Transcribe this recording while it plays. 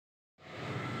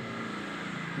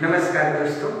નમસ્કાર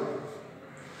દોસ્તો,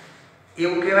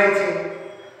 એવું કહેવાય છે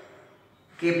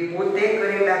કે પોતે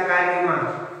કરેલા કાર્યમાં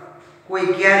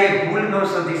કોઈ ક્યારેય ભૂલ ન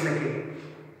શોધી શકે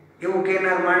એવું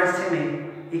કહેનાર માણસ છે ને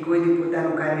એ કોઈ દી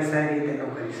પોતાનું કાર્ય સારી રીતે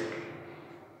ન કરી શકે.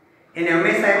 એને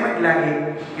હંમેશા એમ જ લાગે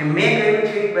કે મેં કર્યું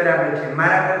છે એ બરાબર છે,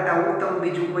 મારા કરતાં ઉત્તમ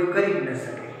બીજું કોઈ કરી જ ન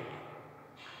શકે.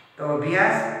 તો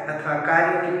અભ્યાસ અથવા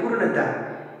કાર્યની પૂર્ણતા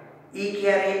એ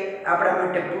ક્યારેય આપણા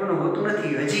માટે પૂર્ણ હોતું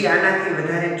નથી. હજી આનાથી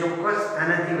વધારે ચોક્કસ,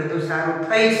 આનાથી વધુ સારું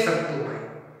થઈ જ શકતું હોય.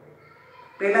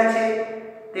 પહેલાં છે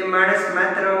તે માણસ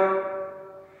માત્ર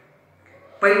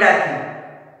પૈડાથી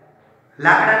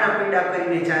લાકડાના પૈડા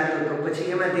કરીને ચાલતો હતો,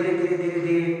 પછી એમાં ધીરે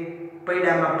ધીરે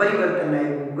પૈડામાં પરિવર્તન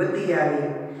આવ્યું, ગતિ આવી,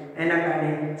 એના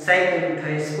કારણે સાયકલ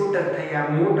થઈ, સ્કૂટર થયા,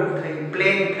 મોટર થઈ,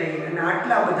 પ્લેન થઈ અને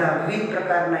આટલા બધા વિવિધ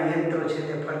પ્રકારના યંત્રો છે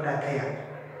તે ફરતા થયા.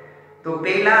 તો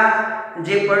પહેલાં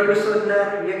જે પૈડું શોધનાર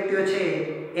વ્યક્તિઓ છે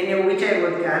એને એવું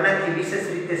વિચાર્યું કે આનાથી વિશેષ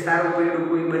રીતે સારું પૈડું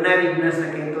કોઈ બનાવી જ ન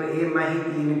શકે, તો એ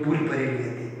માહિતી એની ભૂલ ભરેલી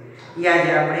હતી. એ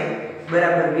આજે આપણે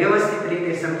બરાબર વ્યવસ્થિત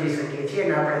રીતે સમજી શકીએ છીએ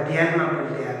અને આપણા ધ્યાનમાં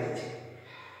પણ તે આવે છે.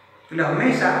 એટલે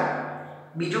હંમેશા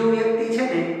બીજો વ્યક્તિ છે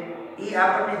ને એ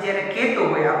આપણને જ્યારે કહેતો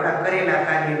હોય આપણા કરેલા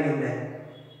કાર્યની અંદર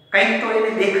કંઈક તો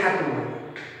એને દેખાતું હોય,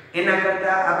 એના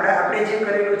કરતાં આપણે જે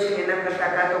કરેલું છે એના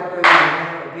કરતાં કાં તો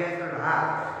અભ્યાસ કરો. હા,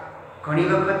 ઘણી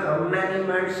વખત અજ્ઞાની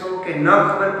માણસો કે ન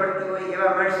ખબર પડતી હોય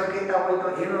એવા માણસો કહેતા હોય તો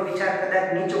એનો વિચાર કદાચ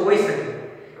નીચો હોઈ શકે,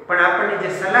 પણ આપણને જે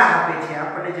સલાહ આપે છે,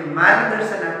 આપણને જે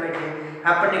માર્ગદર્શન આપે છે,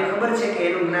 આપણને ખબર છે કે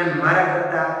એનું જ્ઞાન મારા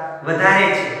કરતાં વધારે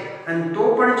છે અને તો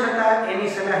પણ છતાં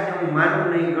એની સલાહને હું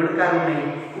માનવું નહીં, ગણકારું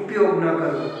નહીં, ઉપયોગ ન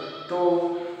કરું, તો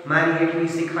મારી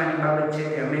એટલી શીખવાની બાબત છે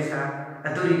તે હંમેશા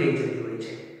અધૂરી રહી જતી હોય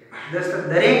છે. દોસ્તો,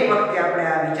 દરેક વખતે આપણે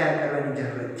આ વિચાર કરવાની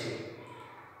જરૂરત છે.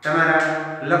 તમારા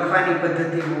લખવાની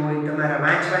પદ્ધતિ હોય, તમારા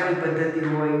વાંચવાની પદ્ધતિ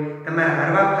હોય, તમારા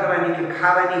હરવા ફરવાની કે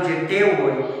ખાવાની જે ટેવ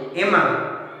હોય, એમાં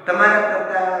તમારા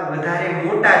કરતાં વધારે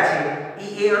મોટા છે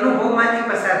એ અનુભવમાંથી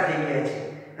પસાર થઈ ગયા છે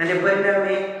અને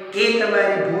પરિણામે એ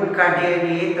તમારી ભૂલ કાઢે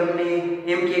અને એ તમને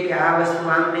એમ કહે કે આ વસ્તુ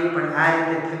આમ નહીં પણ આ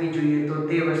રીતે થવી જોઈએ, તો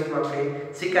તે વસ્તુ આપણે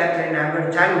સ્વીકાર કરીને આગળ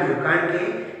ચાલવું જોઈએ. કારણ કે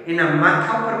એના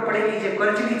માથા પર પડેલી જે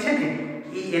કરચલી છે ને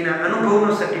એ એના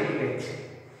અનુભવનું સર્ટિફિકેટ છે.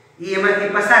 એ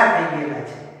એમાંથી પસાર થઈ ગયેલા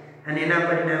છે અને એના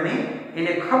પરિણામે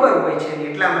એને ખબર હોય છે અને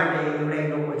એટલા માટે એવડા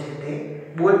લોકો છે તે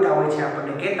બોલતા હોય છે,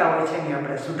 આપણને કહેતા હોય છે અને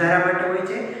આપણા સુધારા માટે હોય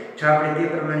છે. જો આપણે તે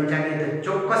પ્રમાણે જાણીએ તો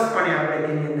ચોક્કસપણે આપણે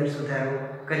તેની અંદર સુધારો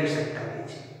કરી શકતા હોઈએ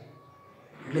છીએ.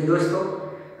 એટલે દોસ્તો,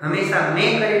 હંમેશા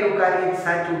મેં કરેલું કાર્ય જ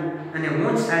સાચું અને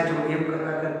હું જ સાચું એમ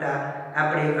કરવા કરતાં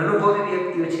આપણે અનુભવી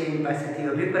વ્યક્તિઓ છે એની પાસેથી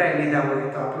અભિપ્રાય લીધા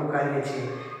હોય તો આપણું કાર્ય છે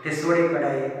તે સોળે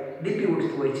કળાએ દીપી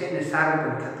ઉઠતું હોય છે અને સારું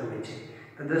પણ થતું હોય છે.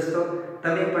 તો દોસ્તો,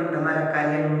 તમે પણ તમારા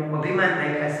કાર્યનું અભિમાન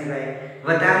રાખ્યા સિવાય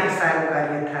વધારે સારું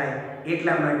કાર્ય થાય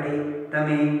એટલા માટે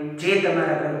તમે જે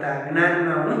તમારા કરતાં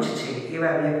જ્ઞાનમાં ઉચ્ચ છે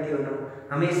એવા વ્યક્તિઓનો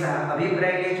હંમેશા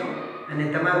અભિપ્રાય લેજો અને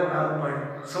તમારું કામ પણ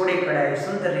સોળે કળાએ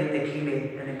સુંદર રીતે ખીલે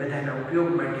અને બધાના ઉપયોગ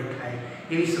માટે થાય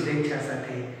એવી શુભેચ્છા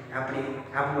સાથે આપણે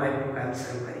આપણું આજનું કામ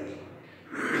શરૂ કરીએ.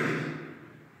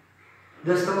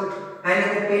 દોસ્તો,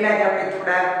 આના પહેલાં જ આપણે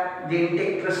થોડા જે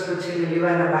ઇન્ટેક પ્રશ્નો છે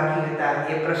લેવાના બાકી હતા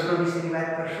એ પ્રશ્નો વિશેની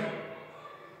વાત કરશું.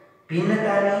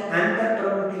 ભિન્નતાની આંતર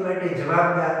પ્રવૃત્તિ માટે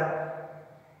જવાબદાર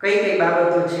કઈ કઈ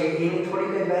બાબતો છે એની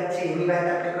થોડીક જ વાત છે, એની વાત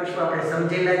આપણે કરશું. આપણે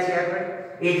સમજેલા છે આગળ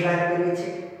એ જ વાત કરીએ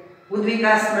છીએ.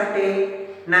 ઉદ્વિકાસ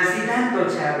માટેના સિદ્ધાંતો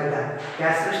છે આ બધા, કે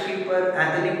આ સૃષ્ટિ પર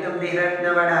આધુનિકતમ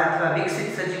દેહરચનાવાળા અથવા વિકસિત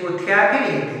સજીવો થયા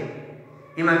કેવી રીતે,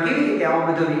 એમાં કેવી રીતે આવો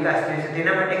બધો વિકાસ થયો છે,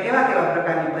 તેના માટે કેવા કેવા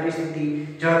પ્રકારની પરિસ્થિતિ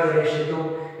જવાબદાર રહેશે. તો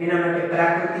એના માટે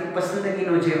પ્રાકૃતિક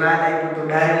પસંદગીનો જે વાદ આપ્યો તો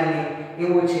ડાર્વિને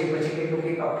એવો છે. પછી કેટલુંક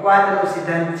એક અપવાદનો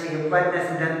સિદ્ધાંત છે, અપવાદના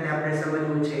સિદ્ધાંતને આપણે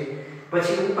સમજવું છે.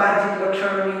 પછી ઉપાર્જિત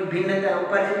લક્ષણોની ભિન્નતા,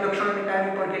 ઉપાર્જિત લક્ષણોને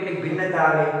કારણે પણ કેટલીક ભિન્નતા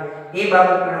આવે એ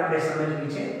બાબત પણ આપણે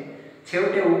સમજવી છે.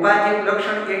 છેવટે ઉપાર્જિત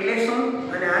લક્ષણ એટલે શું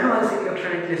અને આનુવંશિક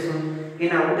લક્ષણ એટલે શું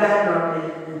એના ઉદાહરણો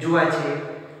આપણે જોવા છે.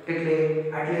 એટલે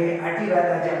આટલી વાત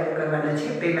આજે આપણે કરવાના છે.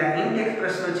 પહેલા ઇન્ટેક્સ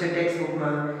પ્રશ્નો છે ટેક્સ્ટ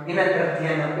બુકમાં, એના તરફ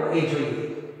ધ્યાન આપો એ જોઈએ.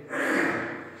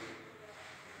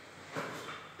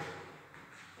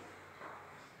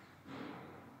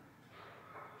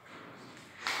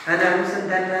 આના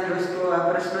અનુસંધાનના દોસ્તો આ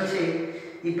પ્રશ્નો છે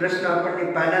એ પ્રશ્નો આપણને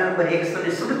પાના નંબર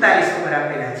 147 ઉપર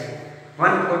આપેલા છે,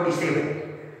 147.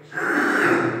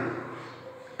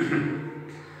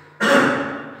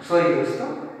 સોરી દોસ્તો,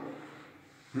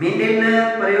 મેન્ડેલના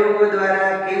પ્રયોગો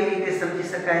દ્વારા કેવી રીતે સમજી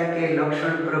શકાય કે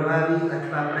લક્ષણ પ્રભાવી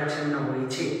અથવા પ્રચ્છન્ન હોય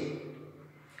છે.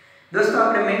 દોસ્તો,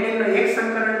 આપણે મેન્ડેલનો એક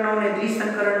સંકરણનો અને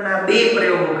દ્વિસંકરણના બે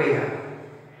પ્રયોગો કર્યા.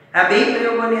 આ બે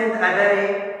પ્રયોગોને આધારે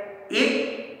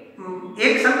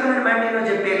એક સંકરણ માટેનો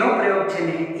જે પહેલો પ્રયોગ છે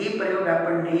ને એ પ્રયોગ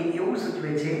આપણને એવું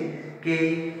સૂચવે છે કે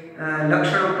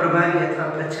લક્ષણો પ્રભાવી અથવા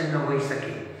પ્રચ્છન્ન હોઈ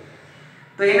શકે.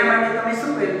 તો એના માટે તમે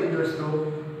શું કર્યું દોસ્તો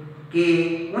કે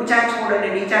ઊંચા છોડ અને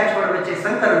નીચા છોડ વચ્ચે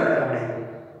સંકલન કરાવડાવ્યું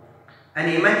અને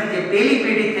એમાંથી જે પહેલી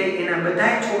પેઢી થઈ એના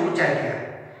બધા છોડ ઊંચા થયા.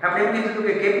 આપણે એમ કીધું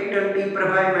કે કેપિટલ ટી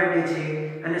પ્રભાવી માટે છે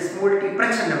અને સ્મોલ ટી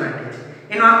પ્રચ્છન્ન માટે છે.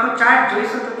 એનો આખો ચાર્ટ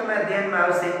જોઈશો તો તમારા ધ્યાનમાં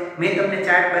આવશે. મેં તમને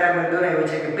ચાર્ટ બરાબર દોરાવ્યો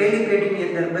છે કે પહેલી પેઢીની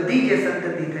અંદર બધી જે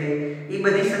સંતતિ થઈ એ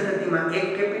બધી સંતતિમાં એક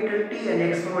કેપિટલ ટી અને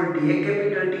એક સ્મોલ ટી, એક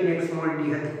કેપિટલ ટી અને એક સ્મોલ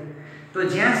ટી હતી. તો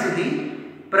જ્યાં સુધી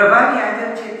પ્રભાવી હાજર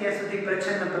છે ત્યાં સુધી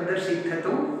પ્રચ્છન્ન પ્રદર્શિત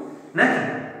થતું નથી.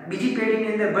 બીજી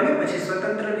પેઢીની અંદર ભલે પછી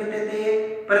સ્વતંત્ર રીતે તે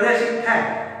પ્રદર્શિત થાય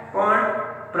પણ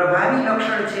પ્રભાવી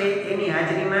લક્ષણ છે એની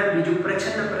હાજરીમાં બીજું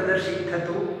પ્રચ્છન્ન પ્રદર્શિત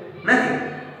થતું નથી.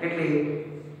 એટલે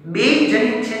બે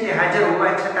જનીન છે તે હાજર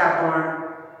હોવા છતાં પણ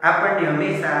આપણને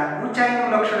હંમેશા ઊંચાઈનું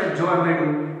લક્ષણ જ જોવા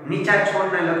મળ્યું, નીચા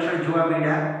છોડના લક્ષણ જોવા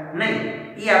મળ્યા નહીં.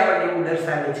 એ આપણને એવું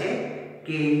દર્શાવે છે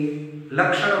કે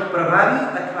લક્ષણો પ્રભાવી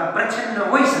અથવા પ્રચ્છન્ન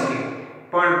હોઈ શકે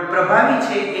પણ પ્રભાવી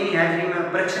છે એની હાજરીમાં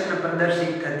પ્રચ્છન્ન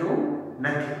પ્રદર્શિત થતું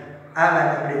નથી. આ વાત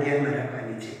આપણે ધ્યાનમાં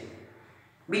રાખવાની છે.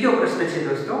 બીજો પ્રશ્ન છે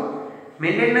દોસ્તો,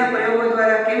 મેન્ડેલના પ્રયોગો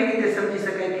દ્વારા કેવી રીતે સમજી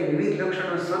શકાય કે વિવિધ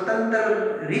લક્ષણો સ્વતંત્ર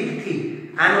રીતથી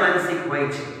આનુવંશિક હોય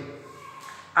છે?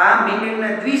 આ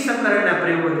મેન્ડેલના દ્વિસંકરણના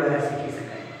પ્રયોગો દ્વારા શીખી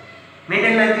શકાય.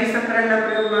 મેન્ડેલના દ્વિસંકરણના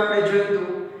પ્રયોગમાં આપણે જોયું હતું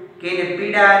કે એને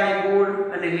પીળા અને ગોળ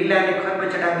અને લીલા અને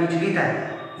ખરબચડા બીજ લીધા.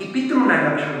 એ પિતૃના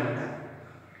લક્ષણો હતા.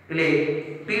 એટલે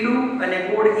પીળું અને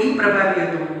ગોળ એ પ્રભાવી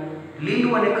હતું,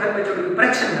 લીલું અને ખરબચડું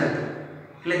પ્રચ્છન્ન હતું.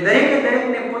 એટલે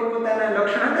દરેકને પોતપોતાના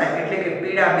લક્ષણ હતા. એટલે કે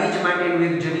પીળા બીજ માટેનું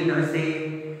એક જનીન હશે,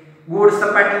 ગોળ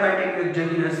સપાટી માટેનું એક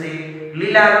જનીન હશે,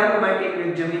 લીલા રંગ માટેનું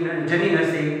એક જનીન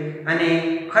હશે અને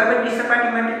ખરબચડી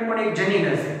સપાટી માટેનું પણ એક જનીન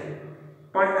હશે.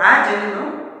 પણ આ જનીનો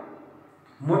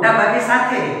મોટા ભાગે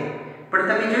સાથે રહે. પણ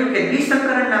તમે જોયું કે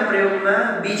દ્વિસંકરણના પ્રયોગમાં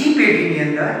બીજી પેઢીની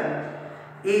અંદર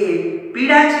એ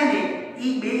પીળા છે ને એ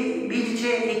બે બીજ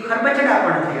છે એ ખરબચડા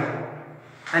પણ થયા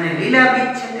અને લીલા બીજ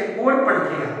છે તે ગોળ પણ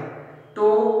થયા. તો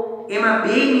એમાં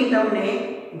બેની તમને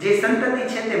જે સંતતિ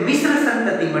છે તે મિશ્ર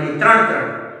સંતતિ મળી 3-3.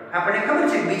 આપણને ખબર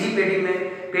છે બીજી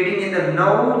પેઢીની અંદર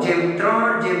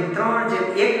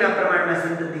 9:3:3:1 ના પ્રમાણમાં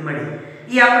સંતતિ મળી.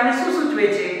 એ આપણને શું સૂચવે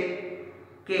છે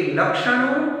કે લક્ષણો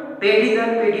પેઢી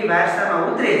દર પેઢી વારસામાં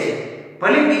ઉતરે છે.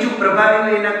 ભલે બીજું પ્રભાવી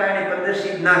હોય એના કારણે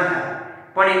પ્રદર્શિત ના થાય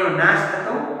પણ એનો નાશ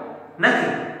થતો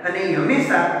નથી અને એ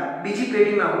હંમેશા બીજી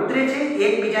પેઢીમાં ઉતરે છે,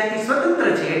 એકબીજાથી સ્વતંત્ર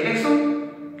છે. એટલે શું?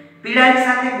 પીળાની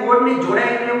સાથે ગોળને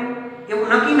જોડાયેલું રહેવું એવું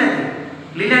નક્કી નથી,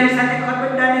 લીલાની સાથે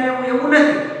ખરબચડાને રહેવું એવું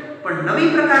નથી, પણ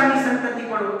નવી પ્રકારની સંતતિ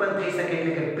પણ ઉત્પન્ન થઈ શકે.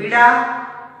 એટલે કે પીળા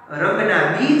રંગના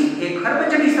બીજ એ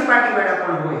ખરબચડી સપાટીવાળા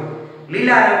પણ હોય,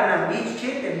 લીલા રંગના બીજ છે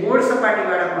તે ગોળ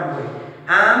સપાટીવાળા પણ હોય.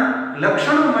 આમ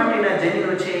લક્ષણો માટેના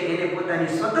જનીનો છે એને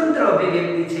પોતાની સ્વતંત્ર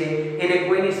અભિવ્યક્તિ છે, એને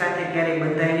કોઈની સાથે ક્યારેય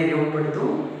બંધાઈને રહેવું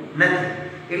પડતું નથી.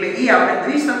 એટલે એ આપણે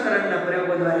દ્વિસંકરણના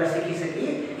પ્રયોગો દ્વારા શીખી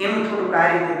શકીએ. એનું થોડુંક આ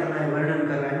રીતે તમારે વર્ણન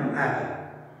કરવાનું આવે.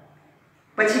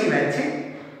 પછીની વાત છે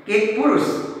કે એક પુરુષ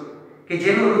કે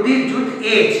જેનું રુધિર જૂથ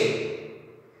A છે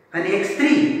અને એક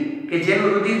સ્ત્રી કે જેનું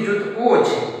રુધિર જૂથ O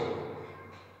છે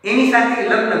એની સાથે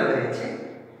લગ્ન કરે છે.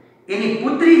 એની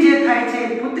પુત્રી જે થાય છે એ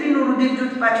પુત્રીનું રુધિર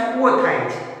જૂથ પાછું O થાય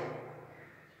છે.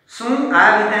 શું આ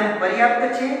વિધાન પર્યાપ્ત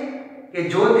છે કે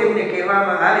જો તેમને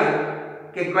કહેવામાં આવે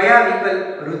કે કયા વિકલ્પ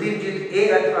રુધિર જૂથ A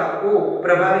અથવા O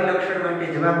પ્રભાવી લક્ષણ માટે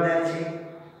જવાબદાર છે?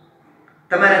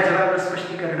 તમારા જવાબનું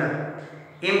સ્પષ્ટીકરણ આપો.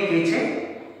 એમ કહે છે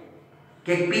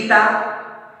કે પિતા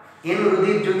એનું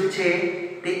રુધિર જૂથ છે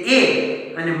તે A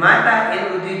અને માતા એનું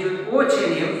રુધિર જૂથ O છે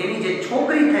ને એની જે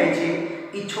છોકરી થાય છે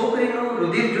એ છોકરીનું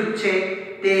રુધિર જૂથ છે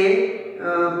તે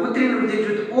પુત્રીનું રુધિર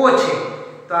જૂથ O છે.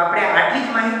 તો આપણે આટલી જ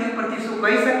માહિતી પરથી શું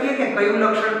કહી શકીએ કે કયું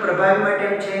લક્ષણ પ્રભાવી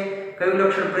માટેનું છે, કયું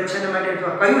લક્ષણ પ્રચ્છન્ન માટેનું છે,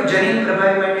 કયું જનીન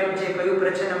પ્રભાવી માટેનું છે, કયું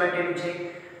પ્રચ્છન્ન માટેનું છે?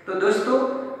 તો દોસ્તો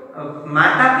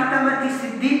માતા પિતામાંથી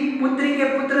સીધી પુત્રી કે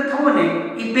પુત્ર થવો ને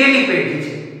એ પહેલી પેઢી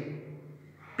છે.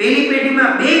 પહેલી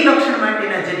પેઢીમાં બે લક્ષણ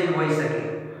માટેના જનીન હોઈ શકે.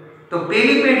 તો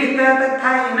પહેલી પેઢી તરત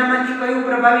થાય એનામાંથી કયું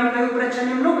પ્રભાવી કયું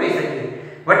પ્રચ્છન્ન એમ ન કહી શકીએ.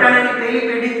 વટાણાની પહેલી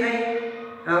પેઢી થઈ,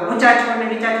 ઊંચા છોડ અને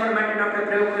નીચા છોડ માટેનો આપણે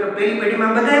પ્રયોગ કર્યો. પહેલી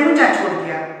પેઢીમાં બધા ઊંચા છોડ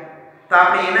થયા. તો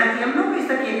આપણે એનાથી એમ ન કહી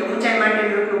શકીએ કે ઊંચાઈ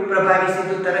માટેનું એટલું પ્રભાવી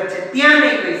સીધું તરત છે ત્યાં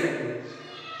નહીં કહી શકીએ.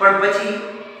 પણ પછી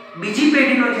બીજી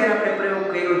પેઢીનો જ્યારે આપણે પ્રયોગ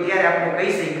કર્યો ત્યારે આપણે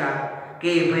કહી શક્યા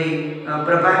કે ભાઈ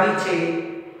પ્રભાવી છે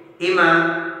એમાં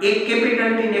એક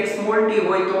કેપિટલ ટી ને એક સ્મોલ ટી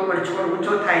હોય તો પણ છોડ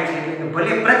ઊંચો થાય છે. એટલે કે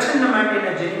ભલે પ્રચ્છન્ન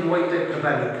માટેના જનીન હોય તો એ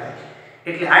પ્રભાવિત થાય.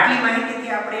 એટલે આટલી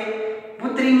માહિતીથી આપણે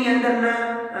પુત્રીની અંદરના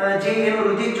જે એનું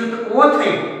રુધિર જૂથ O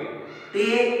થયું તે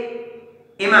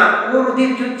એમાં O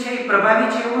રુધિર જૂથ છે એ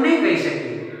પ્રભાવી છે એવું નહીં કહી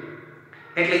શકીએ.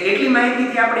 એટલે એટલી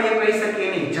માહિતીથી આપણે એ કહી શકીએ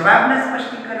નહીં. જવાબના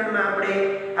સ્પષ્ટીકરણમાં આપણે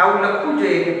આવું લખવું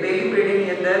જોઈએ કે પહેલી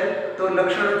પેઢીની અંદર તો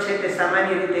લક્ષણો છે તે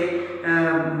સામાન્ય રીતે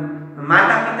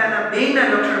માતા પિતાના બેયના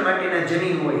લક્ષણ માટેના એના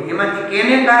જનીન હોય, એમાંથી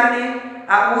કેને કારણે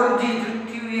આ ઓરુધિર જૂથ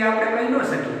થયું એ આપણે કહી ન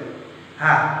શકીએ.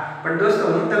 હા, પણ દોસ્તો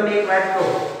હું તમને એક વાત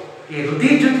કહું કે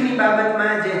રુધિર જૂથની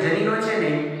બાબતમાં જે જનીનો છે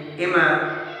ને એમાં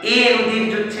એ રુધિર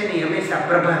જૂથ છે ને હંમેશા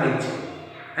પ્રભાવી છે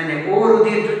અને ઓ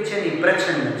રુધિર જૂથ છે ને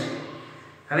પ્રચ્છન્ન છે.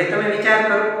 હવે તમે વિચાર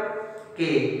કરો કે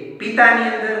પિતાની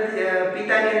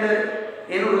અંદર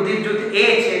એનું રુધિર જૂથ એ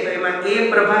છે તો એમાં એ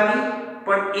પ્રભાવી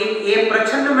પણ એ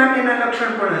પ્રચ્છન્ન માટેના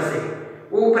લક્ષણ પણ હશે,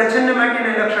 ઓ પ્રચ્છન્ન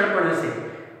માટેના લક્ષણ પણ હશે.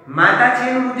 માતા છે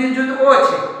એનું રુધિર જૂથ ઓ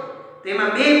છે તો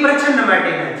એમાં બે પ્રચ્છન્ન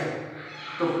માટેના છે.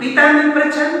 તો પિતાનું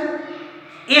પ્રચ્છન્ન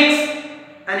X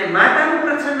અને માતાનું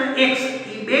પ્રચ્છન્ન X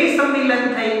એ બે સંમિલન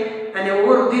થઈ અને ઓ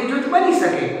રુધિર જૂથ બની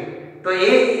શકે. તો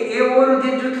એ ઓ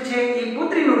રુધિર જૂથ છે એ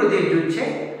પુત્રીનું રુધિર જૂથ છે,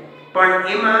 પણ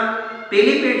એમાં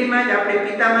પહેલી પેઢીમાં જ આપણે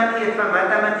પિતામાંથી અથવા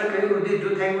માતામાંથી કયું રુધિર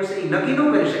જૂથ આવ્યું છે એ નક્કી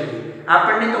ન કરી શકીએ.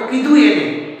 આપણને તો કીધું એને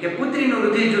કે પુત્રીનું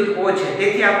રુધિર જૂથ ઓ છે,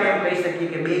 તેથી આપણે એમ કહી શકીએ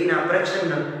કે બેયના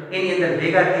પ્રચ્છન્ન એની અંદર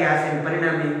ભેગા થયા હશે અને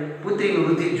પરિણામે પુત્રીનું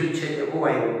રુધિર જૂથ છે તે ઓ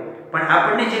આવ્યું. પણ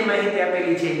આપણને જે માહિતી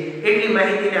આપેલી છે એટલી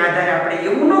માહિતીના આધારે આપણે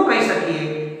એવું ન કહી શકીએ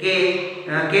કે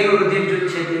કેનું રુધિર જૂથ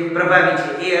છે તે પ્રભાવી છે,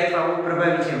 એ અથવા ઓ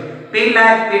પ્રભાવી છે.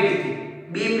 પહેલા જ પેઢીથી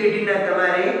બે પેઢીના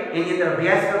તમારે એની અંદર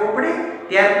અભ્યાસ કરવો પડે,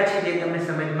 ત્યાર પછી જે તમને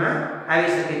સમજમાં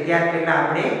આવી શકે. ત્યાર પહેલા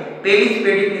આપણે પહેલી જ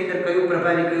પેઢીની અંદર કયું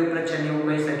પ્રભાવી કયું પ્રચ્છન્ન એવું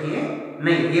કહી શકીએ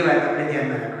નહીં. એ વાત આપણે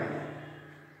ધ્યાનમાં રાખવાની.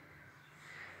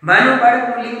 માનવ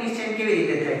બાળકનું લિંગ નિશ્ચય કેવી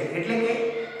રીતે થાય છે, એટલે કે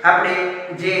આપણે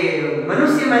જે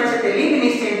મનુષ્યમાં છે તે લિંગ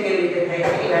નિશ્ચય કેવી રીતે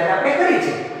થાય છે એ વાત આપણે કરી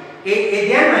છે. એ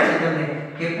ધ્યાનમાં છે તમને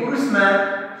કે પુરુષમાં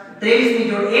 23ની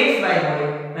જોડ XY હોય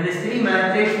અને સ્ત્રીમાં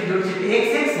 23ની જોડ છે તે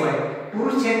XX હોય.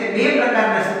 પુરુષ છે તે બે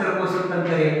પ્રકારના શુક્રકોષ ઉત્પન્ન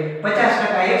કરે,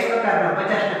 50% X પ્રકારના,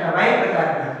 50% Y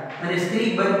પ્રકારના, અને સ્ત્રી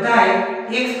બધાય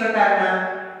X પ્રકારના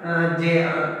જે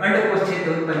અંડકોષ છે તે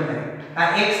ઉત્પન્ન કરે. આ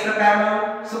X પ્રકારનો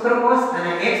શુક્રકોષ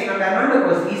અને X પ્રકારનો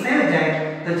અંડકોષ ઈ સંયોજાય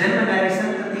તો જન્મનારી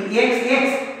સંતતિ XX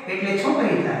એટલે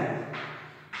છોકરી થાય.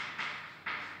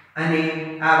 અને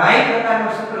આ Y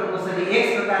પ્રકારનો શુક્રકોષ અને X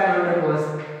પ્રકારનો અંડકોષ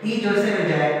ઈ જો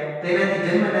સંયોજાય તો એનાથી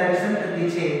જન્મનારી સંતતિ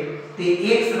છે તે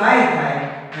XY થાય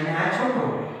અને આ છોકરો.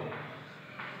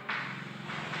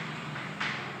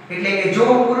 એટલે કે જો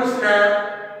પુરુષના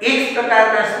X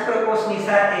પ્રકારના શુક્રકોષની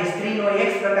સાથે સ્ત્રીનો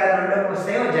X પ્રકારનો અંડકોષ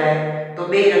સંયોજાય તો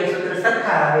બે રંગસૂત્ર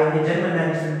સરખા આવે અને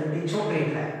જન્મનારી સંતતિ છોકરી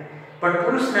થાય. પણ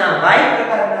પુરુષના Y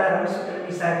પ્રકારના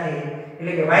રંગસૂત્રની સાથે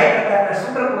એટલે કે Y પ્રકારના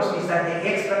શુક્રકોષની સાથે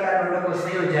X પ્રકારનો અંડકોષ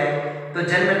સંયોજાય તો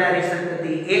જન્મનારી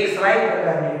સંતતિ XY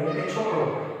પ્રકારની એટલે છોકરો.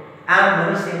 આમ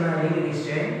મનુષ્યમાં લિંગ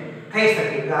નિશ્ચય થઈ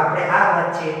શકે. તો આપણે આ વાત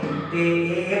છે તે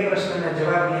એ પ્રશ્નના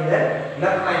જવાબની અંદર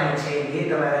લખવાની છે, એ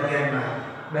તમારા ધ્યાનમાં આવે.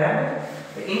 બરાબર?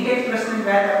 તો ઇન્ટેક્સ પ્રશ્નની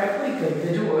વાત આપણે પૂરી કરી. તો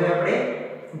જો હવે આપણે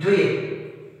જોઈએ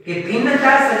કે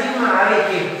ભિન્નતા સજીવમાં આવે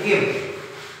કેમ,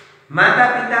 માતા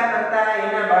પિતા કરતા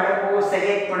એના બાળકો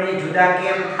સહેજપણે જુદા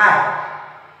કેમ થાય.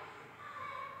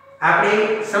 આપણે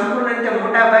સંપૂર્ણ રીતે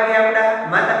મોટા ભાગે આપણા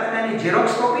માતા પિતાની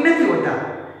ઝેરોક્સ કોપી નથી હોતા,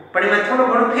 પણ એમાં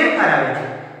થોડો ઘણો ફેરફાર આવે છે.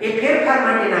 એ ફેરફાર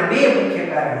માટેના બે મુખ્ય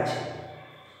કારણ છે.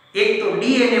 એક તો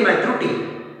DNA માં ત્રુટિ.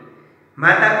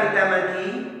 માતા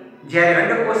પિતામાંથી જ્યારે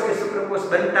અંડકોષ કે શુક્રકોષ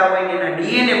બનતા હોય ને એના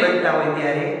DNA બનતા હોય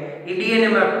ત્યારે એ DNA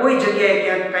માં કોઈ જગ્યાએ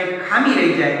ક્યાંક કંઈ ખામી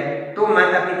રહી જાય તો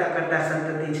માતા પિતા કરતા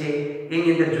સંતતિ છે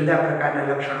એની અંદર જુદા પ્રકારના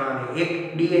લક્ષણો આવે. એક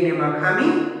DNA માં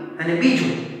ખામી અને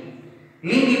બીજું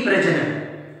લિંગી પ્રજનન.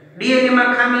 DNA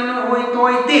માં ખામી ન હોય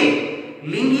તોય તે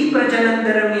લિંગી પ્રજનન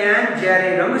દરમિયાન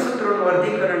જ્યારે રંગસૂત્રોનું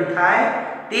વર્ગીકરણ થાય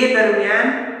તે દરમિયાન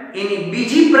એની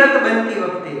બીજી પ્રત બનતી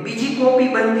વખતે, બીજી કોપી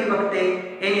બનતી વખતે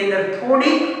એની અંદર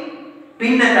થોડી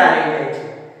ભિન્નતા રહી જાય છે,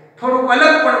 થોડુંક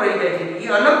અલગ પણ રહી જાય છે. એ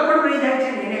અલગ પણ રહી જાય છે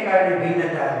ને એને કારણે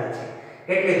ભિન્નતા આવે છે.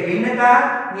 એટલે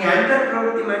ભિન્નતાની આંતર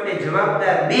પ્રવૃત્તિ માટે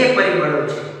જવાબદાર બે પરિબળો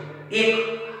છે. એક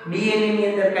DNA ની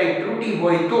અંદર કંઈ ત્રુટિ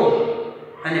હોય તો,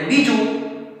 અને બીજું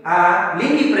આ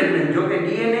લિંગી પ્રજનન. જો કે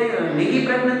લિંગી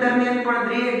પ્રજનન દરમિયાન પણ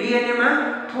DNA માં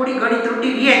થોડી ઘણી ત્રુટિ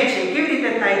રહે છે. કેવી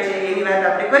રીતે થાય છે એની વાત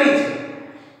આપણે કરી છે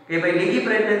કે ભાઈ લિંગી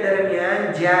પ્રજનન દરમિયાન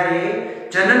જ્યારે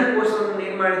જનન કોષોનું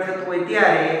નિર્માણ થતું હોય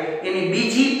ત્યારે એની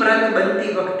બીજી પ્રત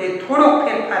બનતી વખતે થોડો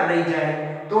ફેરફાર રહી જાય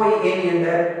તો એની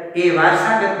અંદર એ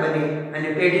વારસાગત બને અને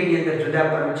પેઢીની અંદર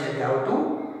જુદાપણું છે તે આવતું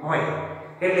હોય.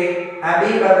 એટલે આ બે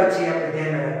બાબત છે આપણે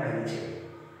ધ્યાનમાં રાખવાની છે.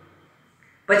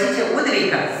 પછી છે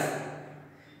ઉદવિકાસ.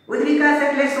 ઉદવિકાસ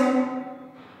એટલે શું?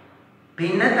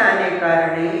 ભિન્નતાને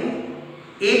કારણે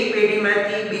એક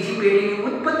પેઢીમાંથી બીજી પેઢીની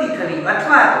ઉત્પત્તિ થવી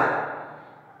અથવા તો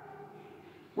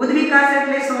ઉદવિકાસ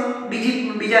એટલે શું?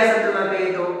 બીજા શબ્દમાં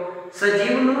કહીએ તો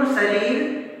સજીવનું શરીર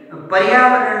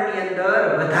પર્યાવરણની અંદર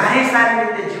વધારે સારી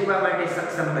રીતે જીવવા માટે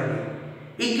સક્ષમ બને.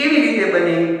 એ કેવી રીતે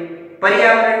બને?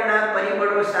 પર્યાવરણના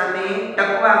પરિબળો સામે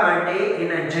ટકવા માટે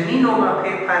એના જનીનોમાં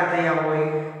ફેરફાર થયા હોય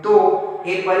તો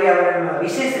એ પર્યાવરણમાં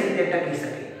વિશેષ રીતે ટકી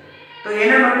શકે. તો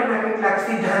એના માટેના કેટલાક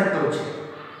સિદ્ધાંતો છે.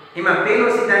 એમાં પહેલો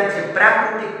સિદ્ધાંત છે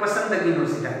પ્રાકૃતિક પસંદગીનો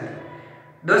સિદ્ધાંત.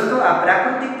 દોસ્તો, આ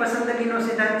પ્રાકૃતિક પસંદગીનો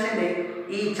સિદ્ધાંત છે ને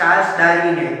એ ચાર્લ્સ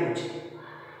ડાર્વિને આપ્યો છે.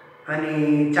 અને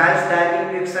ચાર્લ્સ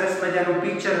ડાર્વિનનું એક સરસ મજાનું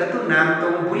પિક્ચર હતું, નામ તો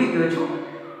હું ભૂલી ગયો છું,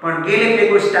 પણ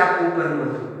ગેલેપેગોસ ટાપુ ઉપરનું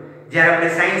હતું. જ્યારે આપણે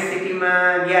સાયન્સ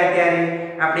સિટીમાં ગયા ત્યારે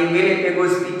આપણે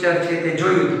ગેલેપેગોસ પિક્ચર છે તે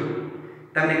જોયું હતું.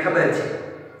 તમને ખબર છે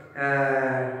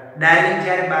ડાર્વિન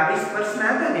જ્યારે 22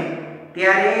 વર્ષના હતા ને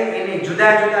ત્યારે એને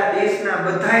જુદા જુદા દેશના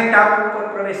બધાય ટાપુ ઉપર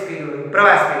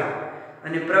પ્રવાસ કર્યો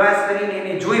અને પ્રવાસ કરીને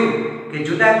એને જોયું કે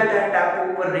જુદા જુદા ટાપુ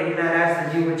ઉપર રહેનારા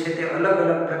સજીવો છે તે અલગ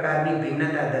અલગ પ્રકારની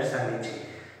ભિન્નતા દર્શાવે છે.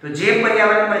 તો જે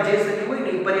પર્યાવરણમાં જે સજીવ હોય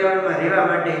ને એ પર્યાવરણમાં રહેવા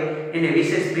માટે એને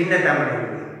વિશેષ ભિન્નતા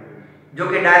મળેલી. જો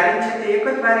કે ડાર્વિન છે તે એક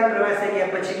જ વાર પ્રવાસે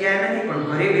ગયા પછી ગયા નથી, પણ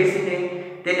ઘરે બેસીને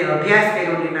તેને અભ્યાસ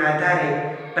કર્યો અને એના આધારે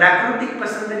પ્રાકૃતિક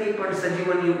પસંદગી પણ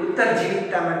સજીવોની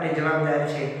ઉત્તરજીવિતતા માટે જવાબદાર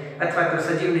છે અથવા તો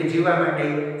સજીવને જીવવા માટે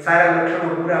સારા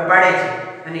લક્ષણો પૂરા પાડે છે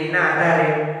અને એના આધારે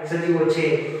સજીવો છે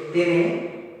તેને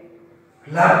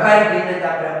લાભકારી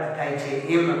ભિન્નતા પ્રાપ્ત થાય છે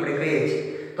એમ આપણે કહીએ છીએ.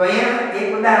 તો અહીંયા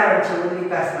એક ઉદાહરણ છે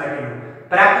ઉદ્વિકાસ માટેનું.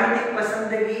 પ્રાકૃતિક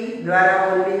પસંદગી દ્વારા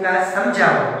ઉદ્વિકાસ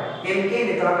સમજાવો એમ કહે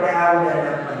ને તો આપણે આ ઉદાહરણ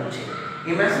આપવાનું છે.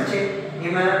 એમાં શું છે,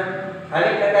 એમાં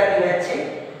આવી પ્રકારની વાત છે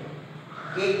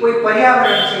કે કોઈ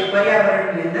પર્યાવરણ છે,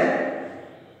 પર્યાવરણની અંદર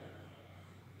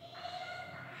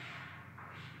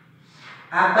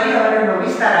આ પર્યાવરણનો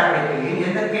વિસ્તાર આપણે કહીએ, એની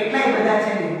અંદર કેટલાય બધા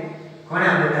છે ને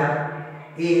ઘણા બધા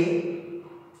એ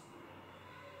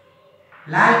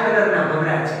લાલ કલરના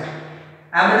ભમરા છે.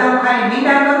 આ બધા હું ખાલી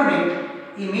મીંડા કરું ને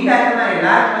એ મીંડા તમારે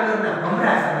લાલ કલરના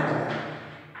ભમરા સમજવા.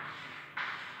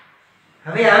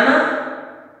 હવે આમાં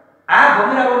આ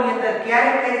ભમરાઓની અંદર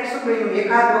ક્યારેક ક્યારેક શું બન્યું,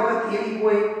 એકાદ વખત એવી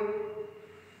કોઈ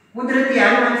કુદરતી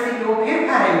આનુવંશિક એવો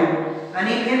ફેરફાર આવ્યો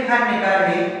અને ફેરફારને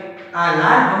કારણે આ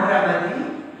લાલ ભમરામાંથી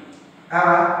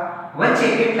આવા વચ્ચે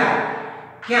કેટલા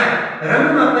ક્યાં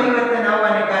રંગમાં પરિવર્તન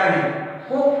આવવાને કારણે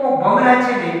કોક ભમરા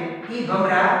છે ને એ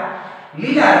ભમરા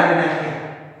લીલા રંગના થયા.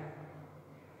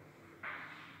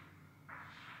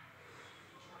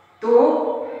 તો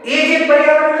એ જે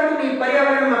પર્યાવરણ હતું ને એ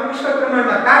પર્યાવરણમાં પુષ્કળ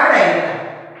પ્રમાણમાં કાગડા હતા.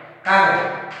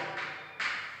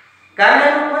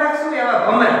 કાગડાનો ખોરાક શું, એવા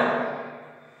ભમરા.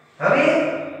 હવે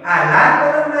આ લાલ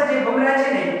કલરના જે ભમરા છે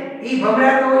ને એ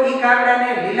ભમરા તો એ કાગડાને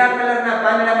લીલા કલરના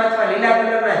પાંદડામાં અથવા લીલા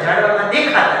કલરના ઝાડવામાં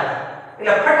દેખાતા હતા,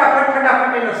 એટલે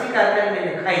ફટાફટ એનો શિકાર કરીને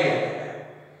એને ખાઈ જતા હતા.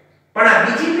 પણ આ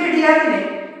બીજી પેઢી આવી ને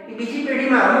એ બીજી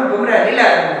પેઢીમાં અમુક ભમરા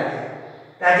લીલા રંગના થયા.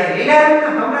 તો આ જે લીલા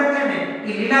રંગના ભમરા છે ને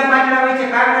એ લીલા પાંદડા વચ્ચે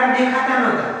કાગડાને દેખાતા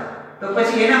નહોતા. તો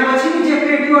પછી એના પછીની જે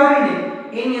પેઢીઓ આવી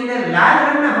ને એની અંદર લાલ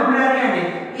રંગના ભમરા રહ્યા ને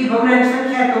એ ભમરાની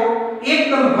સંખ્યા તો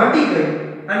એકદમ ઘટી ગઈ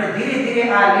અને ધીરે ધીરે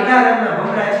આ લીલા રંગના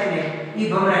ભમરા છે ને એ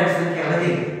ભમરાની સંખ્યા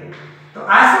વધી ગઈ. તો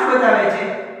આ શું બતાવે છે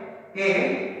કે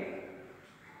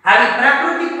આવી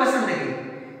પ્રાકૃતિક પસંદગી,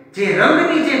 જે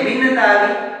રંગની જે ભિન્નતા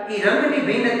આવી એ રંગની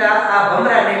ભિન્નતા આ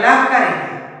ભમરાને લાભકારી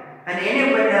થઈ અને એને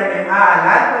પરિણામે આ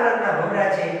લાલ કલરના ભમરા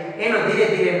છે એનો ધીરે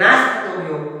ધીરે નાશ થતો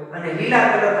ગયો અને લીલા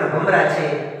કલરના ભમરા છે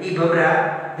એ ભમરા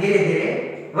ધીરે ધીરે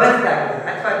વધતા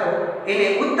ગયા અથવા તો એને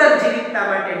ઉત્તરજીવિતતા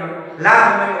માટેનો લાભ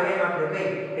મળ્યો એમ આપણે કહીએ.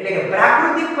 એટલે કે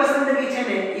પ્રાકૃતિક પસંદગી છે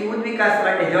ને એ ઉદ્વિકાસ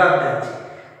માટે જવાબદાર છે.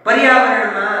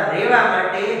 પર્યાવરણમાં રહેવા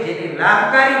માટે જેને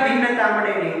લાભકારી ભિન્નતા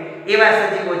મળે ને એવા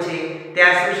સજીવો છે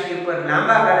ત્યાં સૃષ્ટિ પર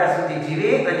લાંબા ગાળા સુધી જીવે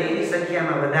અને એની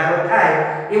સંખ્યામાં વધારો થાય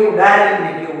એવું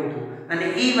ડાર્વિનને કહેવું હતું. અને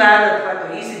એ વાત અથવા તો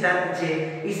એ સિદ્ધાંત છે,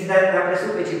 એ સિદ્ધાંત આપણે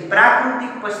શું કહીએ છીએ,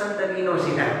 પ્રાકૃતિક પસંદગીનો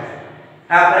સિદ્ધાંત.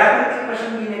 આ પ્રાકૃતિક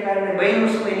પસંદગીને કારણે બહેનું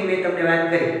શું એની મેં તમને વાત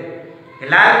કરી કે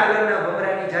લાલ કલરના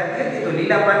ભમરાની જાત હતી તો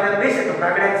લીલા પાંદડા બેસે તો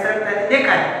કાગડાને સરળતાથી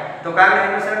દેખાય તો કાગડા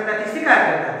એનો સરળતાથી શિકાર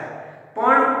કરતા હતા.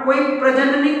 પણ કોઈ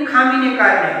પ્રજનનની ખામીને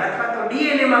કારણે અથવા તો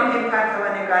ડીએનએ માં ફેરફાર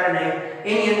થવાને કારણે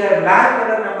એની અંદર લાલ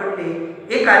કલરના બદલે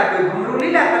એકાદ કોઈ ભમરું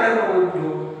લીલા કલરનો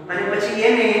ઉગ્યો અને પછી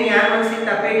એને એની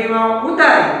આનુવંશિકતા પેઢીમાં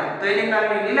ઉતારી તો એને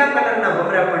કારણે લીલા કલરના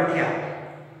ભમરા પણ થયા.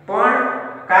 પણ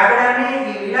કાગડાને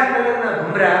એ લીલા કલરના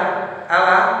ભમરા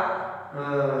આવા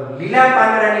લીલા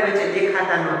પાંદડાની વચ્ચે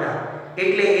દેખાતા નહોતા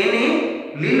એટલે એને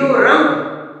લીલો રંગ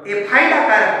એ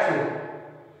ફાયદાકારક થયો.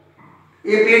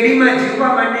 એ પેઢીમાં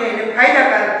જીવવા માટે એને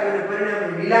ફાયદાકારક થયો અને પરિણામે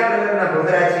લીલા કલરના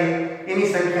ભમરા છે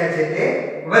એની સંખ્યા છે તે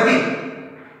વધી.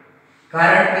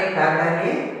 કારણ કે કાગડાને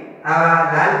આવા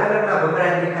લાલ કલરના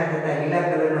ભમરા દેખાતા હતા, લીલા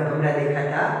કલરના ભમરા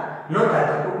દેખાતા નહોતા.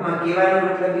 તો ટૂંકમાં કહેવાનો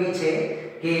મતલબ એ છે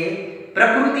કે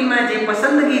પ્રકૃતિમાં જે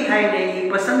પસંદગી થાય ને એ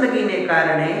પસંદગીને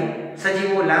કારણે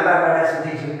સજીવો લાંબા ગાળા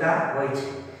સુધી જીવતા હોય છે.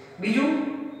 બીજું,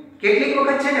 કેટલીક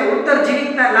વખત છે ને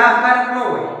ઉત્તરજીવિતતા લાભકારક ન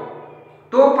હોય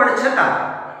તો પણ છતાં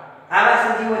આવા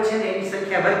સજીવો છે ને એની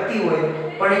સંખ્યા વધતી હોય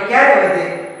પણ એ ક્યારે વધે,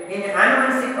 એને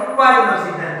આનુવંશિક અપવાદનો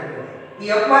સિદ્ધાંત કહેવાય.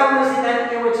 એ અપવાદનો સિદ્ધાંત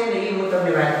કેવો છે ને એ હું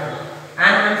તમને વાત કરું.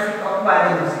 આનુવંશિક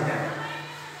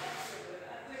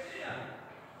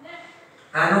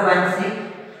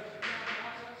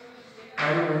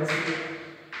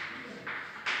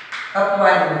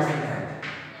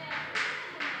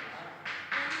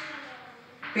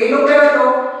પેલો કયો તો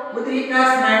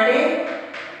ઉદ્વિકાસ માટે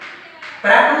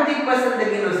પ્રાકૃતિક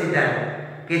પસંદગીનો સિદ્ધાંત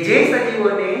કે જે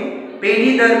સજીવોને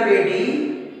પેઢી દર પેઢી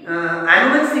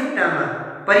આનુવંશિકતામાં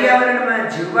પર્યાવરણમાં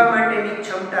જીવવા માટેની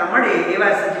ક્ષમતા મળે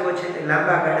એવા સજીવો છે તે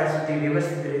લાંબા ગાળા સુધી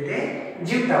વ્યવસ્થિત રીતે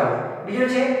જીવતા હોય. બીજો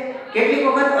છે કેટલીક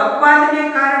વખત અપવાદને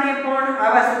કારણે પણ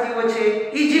આવા સજીવો છે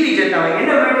એ જીવી જતા હોય.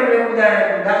 એના માટેનું એક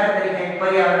ઉદાહરણ દાખલા તરીકે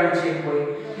પર્યાવરણ છે કોઈ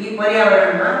એ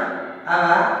પર્યાવરણમાં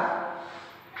આવા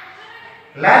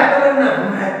લાલ કલરના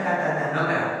ભમરા થતા હતા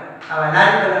નકરા આવા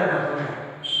લાલ કલરના ભમરા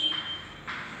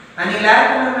અને લાલ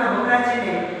કલરના ભમરા છે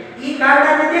ને ઈ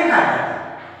કાગડાને દેખાતા હતા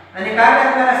અને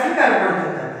કાગડા દ્વારા શિકાર પણ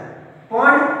થતા હતા.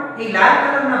 પણ ઈ લાલ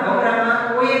કલરના ભમરામાં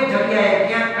કોઈ એક જગ્યાએ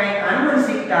ક્યાંક કંઈક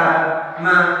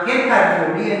આનુવંશિકતામાં ફેરફાર થયો,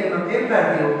 ડીએનએ માં ફેરફાર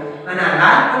થયો અને આ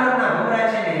લાલ કલરના ભમરા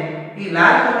છે ને ઈ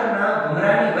લાલ કલરના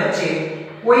ભમરાની વચ્ચે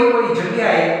કોઈ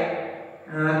જગ્યાએ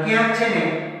ક્યાંક છે ને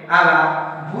આવા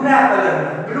ભૂરા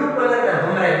કલરના બ્લુ કલરના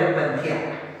ભમરા ઉત્પન્ન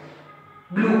થયા.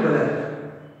 બ્લુ કલર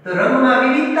તો રંગમાં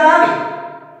વિવિધતા આવી.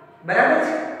 બરાબર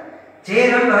છે. જે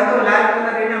રંગ હતો લાલ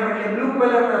કલર એના બદલે બ્લુ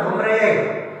કલરના ભમરા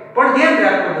આવ્યા. પણ ધ્યાન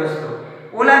રાખો દોસ્તો,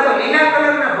 ઓલા તો લીલા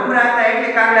કલરના ભમરા હતા એટલે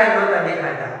કાગડા નહોતા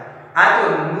દેખાતા. આ તો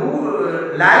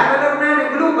લાલ કલરના અને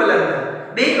બ્લુ કલરના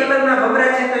બે કલરના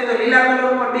ભમરા છે તો લીલા કલર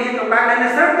ઉપર બે તો કાગડાને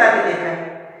સરળતાથી દેખાય.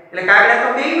 એટલે કાગડા તો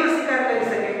બેયનો શિકાર કરી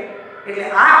શકે. એટલે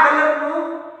આ કલરનો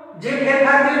જે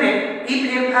ફેરફાર થયો ને એ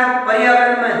ફેરફાર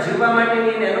પર્યાવરણમાં જીવવા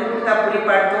માટેની એને અનુકૂળતા પૂરી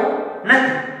પાડતો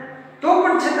નથી. તો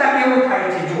પણ છતાં કેવું થાય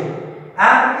છે જો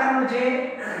આ પ્રકારનું જે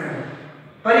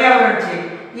પર્યાવરણ છે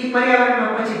એ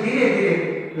પર્યાવરણમાં પછી ધીરે ધીરે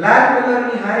લાલ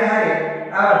કલરની હારે હારે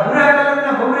આવા ભૂરા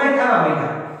કલરના ભમરા થવા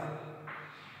માંડ્યા.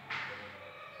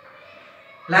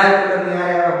 લાલ કલરની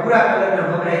હારે આવા ભૂરા કલરના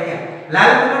ભમરા થયા.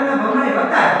 લાલ કલરના ભમરા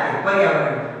હતા જ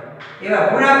પર્યાવરણમાં, એવા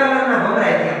ભૂરા કલરના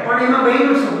ભમરા થયા. પણ એમાં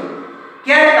બન્યું શું?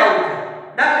 ક્યારેક આવું થાય.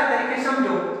 દાખલા તરીકે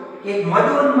સમજો કે એક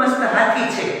મદોન્મસ્ત હાથી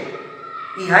છે.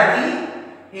 એ હાથી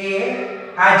એ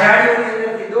આ ઝાડીઓની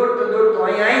અંદરથી દોડતો દોડતો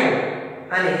અહીંયા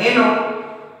આવ્યો અને એનો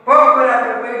પગ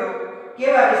બરાબર પડ્યો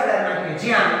કેવા વિસ્તારમાં કે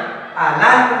જ્યાં આ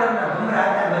લાલ કલરના ભમરા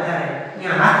હતા વધારે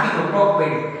ત્યાં હાથીનો પગ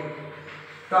પડ્યો.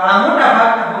 તો આ મોટા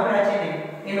ભાગના ભમરા છે ને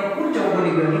એનો કૂચો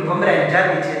બોલી ગયો. એ ભમરાની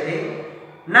જાતિ છે તે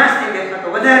નાશ થઈ ગઈ અથવા તો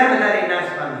વધારે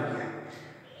નાશ પામી ગયા.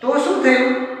 તો શું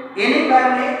થયું? એને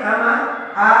કારણે આમાં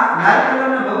આ લાલ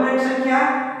કલરના ભમરાની સંખ્યા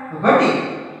ઘટી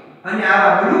અને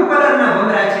આવા બ્લુ કલરના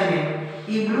ભમરા છે ને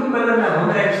એ બ્લુ કલરના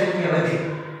ભમરાની સંખ્યા વધી.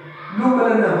 બ્લુ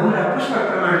કલરના ભમરા પુષ્કળ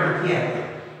પ્રમાણમાં થયા.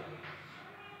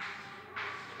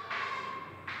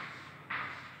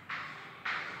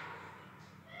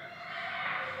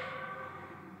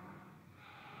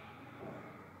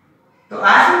 તો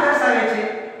આ શું દર્શાવે છે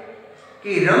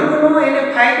કે રંગનો એને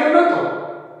ફાયદો નહોતો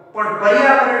પણ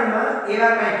પર્યાવરણમાં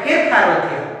એવા કઈ ફેરફારો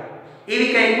થયા, એવી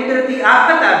કઈ કુદરતી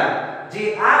આફત આવી જે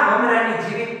આ ભમરાની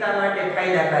જીવિતતા માટે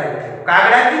ફાયદાકારક થયું.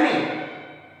 કાગડાથી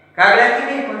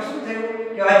નહીં પણ શું થયું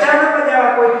કે અચાનક જ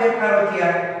આવા કોઈ ફેરફારો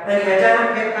થયા અને અચાનક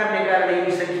ફેરફારને કારણે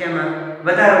એની સંખ્યામાં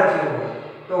વધારો થયો.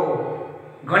 તો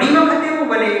ઘણી વખત એવું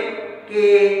બને કે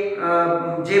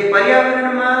જે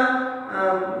પર્યાવરણમાં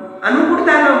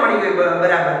અનુકૂળતા ન મળી હોય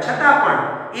બરાબર છતાં પણ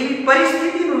એવી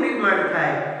પરિસ્થિતિનું નિર્માણ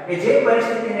થાય કે જે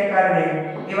પરિસ્થિતિને કારણે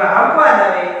એવા અપવાદ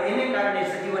આવે એને કારણે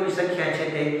સજીવોની સંખ્યા છે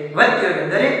તે વધતી હોય.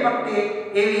 દરેક વખતે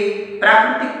એવી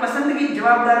પ્રાકૃતિક પસંદગી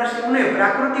જવાબદાર હશે ને.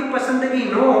 પ્રાકૃતિક પસંદગી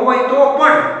ન હોય તો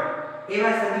પણ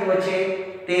એવા સજીવો છે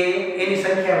તે એની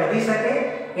સંખ્યા વધી શકે.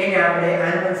 એને આપણે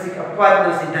આનુવંશિક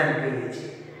અપવાદનો સિદ્ધાંત કહીએ છીએ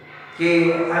કે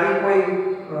આવી કોઈ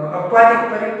અપવાદિક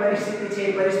પરિસ્થિતિ છે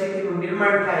એ પરિસ્થિતિનું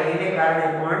નિર્માણ થાય એને કારણે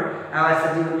પણ આવા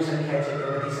સજીવોની સંખ્યા છે તે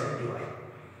વધી શકતી હોય.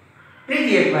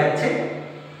 ત્રીજી એક વાત છે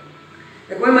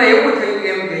કે કોઈમાં એવું થયું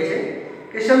એમ કહે છે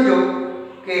કે સમજો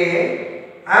કે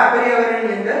આ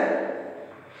પર્યાવરણની અંદર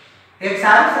એક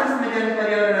સારું સરસ મજાનું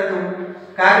પર્યાવરણ હતું.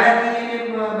 કાગડાથી એને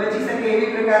બચી શકે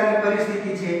એવી પ્રકારની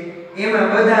પરિસ્થિતિ છે. એમાં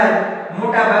બધા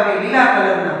મોટા ભાગે લીલા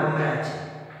કલરના ભમરા છે.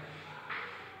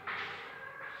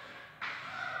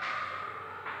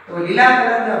 તો લીલા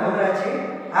કલરના ભમરા છે.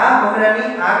 આ ભમરાની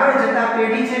આગળ જતા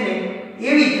પેઢી છે ને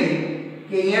એવી થઈ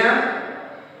કે અહીંયા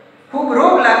ખૂબ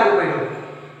રોગ લાગુ પડ્યો.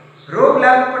 રોગ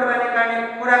લાગુ પડવાને કારણે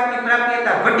ખોરાકની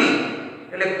પ્રાપ્યતા ઘટી.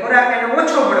 એટલે ખોરાક એને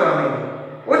ઓછો મળવા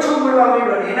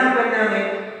માંડ્યો. એના પરિણામે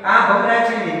આ ભમરા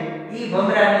છે ને ઈ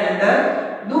ભમરાની અંદર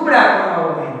દુબળા આવવા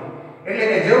માંડ્યું. એટલે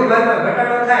કે જેવું ઘરમાં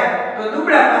ઘટાડો થાય તો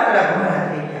દુબળા પાતળા ભમરા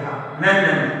થઈ ગયા.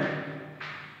 નાના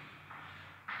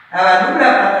આવા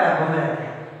દુબળા પાતળા ભમરા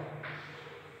થયા.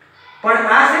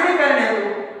 પણ આ શેને કારણે હતું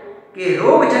કે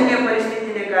રોગજન્ય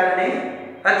પરિસ્થિતિને કારણે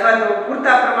અથવા તો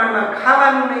પૂરતા પ્રમાણમાં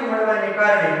ખાવાનું નહીં મળવાને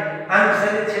કારણે આનું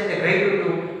શરીર છે તે ઘટ્યું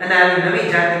હતું અને આવી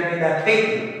નવી જાતિ પેદા થઈ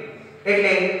હતી.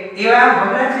 એટલે એવા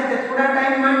ભમરા છે તે થોડા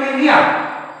ટાઈમ માટે રહ્યા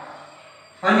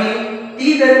અને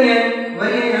તે દરમિયાન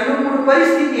વળી અનુકૂળ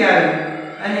પરિસ્થિતિ આવી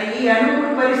અને એ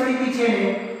અનુકૂળ પરિસ્થિતિ છે ને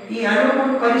એ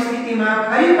અનુકૂળ પરિસ્થિતિમાં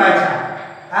ફરી પાછા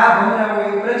આ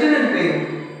ભમરાઓએ પ્રજનન કર્યું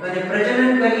અને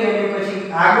પ્રજનન કરી અને પછી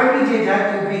આગળની જે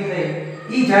જાતિ ઊભી થઈ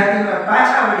એ જાતિમાં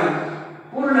પાછા વળી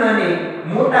પૂર્ણ અને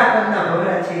મોટા કદના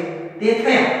ભમરા છે તે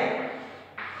થયા.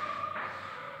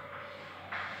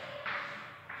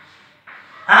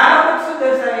 આ બાબત શું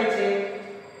દર્શાવે છે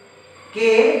કે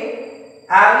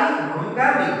આવી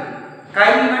હંગામી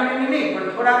કાયમી માટેની નહીં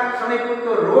પણ થોડાક સમય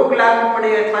પૂરતો રોગ લાગુ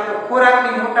પડે અથવા તો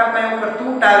ખોરાકની મોટા પાયા ઉપર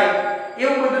તૂટ આવે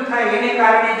એવું બધું થાય એને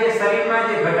કારણે જે શરીરમાં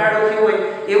જે ઘટાડો થયો હોય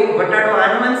એવો ઘટાડો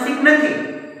આનુવંશિક નથી.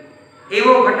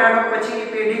 એવો ઘટાડો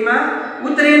પછીની પેઢીમાં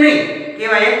ઉતરે નહીં.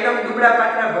 કેવા એકદમ દુબળા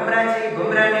પાતળા ભમરા છે એ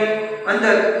ભમરાને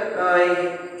અંદર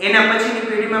એના પછીની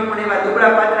પેઢીમાં પણ એવા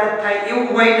દુબળા પાતળા થાય એવું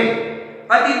હોય નહીં.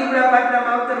 અતિ દુબળા પાતળા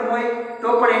માવતર હોય તો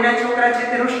પણ એના છોકરા છે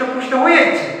તે હૃષ્ટપુષ્ટ હોય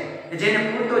જ છે. જેને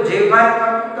પૂરતો જૈવભાર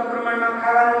અથવા પૂરતા પ્રમાણમાં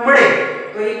ખાવાનું મળે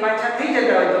તો એ પાછા થઈ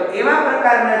જતા હોય. તો એવા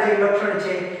પ્રકારના જે લક્ષણ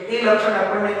છે એ લક્ષણ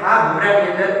આપણને આ ભમરાની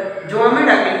અંદર જોવા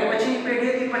મળ્યા કે પછીની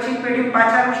પેઢીથી પછીની પેઢી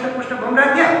પાછા હૃષ્ટપુષ્ટ ભમરા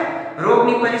થયા.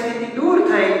 રોગની પરિસ્થિતિ દૂર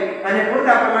થઈ અને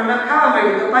પૂરતા પ્રમાણમાં ખાવા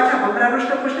મળ્યું તો પાછા ભમરા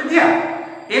હૃષ્ટપુષ્ટ થયા.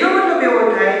 એનો મતલબ એવો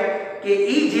થાય કે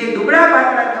એ જે દુબળા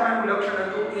પાતળા થવાનું લક્ષણ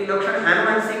હતું એ લક્ષણ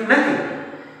આનુવંશિક નથી.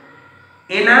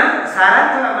 એના સારા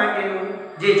થવા માટેનું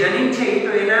જે જનીન છે એ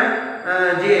તો એના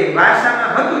જે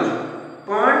વારસામાં હતું જ,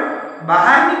 પણ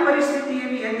બહારની પરિસ્થિતિ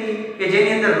એવી હતી કે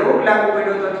જેની અંદર રોગ લાગુ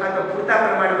પડ્યો હતો અથવા તો પૂરતા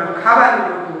પ્રમાણમાં ખાવાનું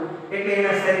નહોતું એટલે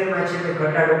એના શરીરમાં છે તે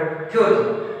ઘટાડો થયો હતો.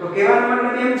 તો કહેવાનો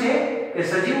મતલબ એમ છે કે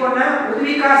સજીવોના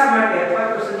ઉદ્વિકાસ માટે અથવા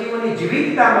તો સજીવોની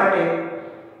જીવિતતા માટે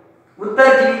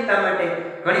ઉત્તરજીવિતતા માટે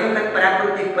ઘણી વખત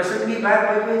પ્રાકૃતિક પસંદગી ભાગ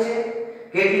ભજવે છે,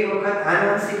 કેટલીક વખત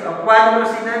આનુવંશિક અપવાદનો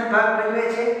સિદ્ધાંત ભાગ ભજવે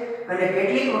છે અને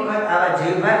કેટલીક વખત આવા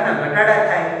જીવભારના ઘટાડા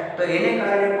થાય તો એને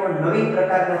કારણે પણ નવી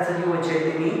પ્રકારના સજીવો છે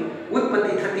તેની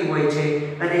ઉત્પત્તિ થતી હોય છે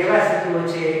અને એવા સજીવો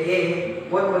છે એ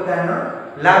પોતપોતાનો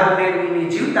લાભ મેળવીને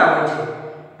જીવતા હોય છે.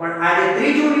 પણ આ જે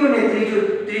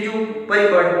ત્રીજું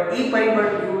પરિબળ એ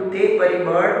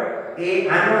પરિબળ એ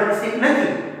આનુવંશિક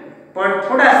નથી પણ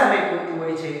થોડા સમય પૂરતું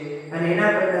હોય છે અને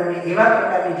એના પરિણામે એવા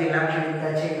પ્રકારની જે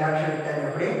લાક્ષણિકતા છે લાક્ષણિકતાને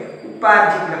આપણે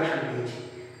ઉપાર્જિત લક્ષણ કહીએ છીએ.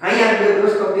 અહીંયા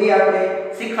દોસ્તો બે આપણે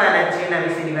શીખવાના છે એના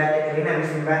વિશેની વાત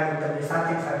હું તમને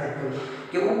સાથે કહું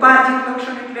કે ઉપાર્જિત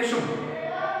લક્ષણ એટલે શું.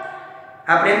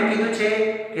 આપણે એમ કીધું છે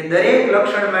કે દરેક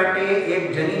લક્ષણ માટે એક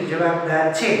જનીન જવાબદાર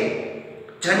છે.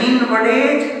 જનીન વડે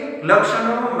જ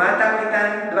લક્ષણો માતા પિતા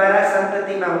દ્વારા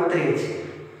સંતતિમાં ઉતરે છે,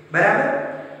 બરાબર.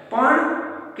 પણ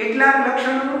કેટલાક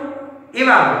લક્ષણો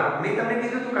એવા હોય, મેં તમને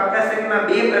કીધું હતું કે આપણા શરીરમાં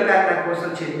બે પ્રકારના કોષો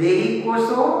છે, દેહી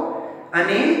કોષો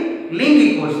અને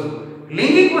લિંગી કોષો.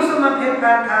 લિંગી કોષોમાં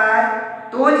ફેરફાર થાય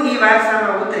તો જ એ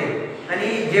વારસામાં ઉતરે અને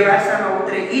જે વારસામાં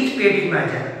ઉતરે એ જ પેઢીમાં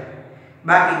જાય.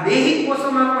 બાકી દેહી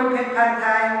કોષોમાં કોઈ ફેરફાર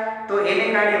થાય તો એને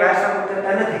કારણે વારસામાં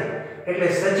ઉતરતા નથી. એટલે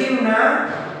સજીવના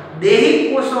દેહી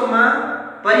કોષોમાં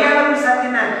પર્યાવરણ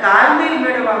સાથેના તાલમેલ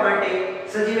મેળવવા માટે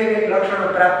સજીવે કંઈક લક્ષણો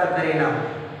પ્રાપ્ત કરેલા હોય.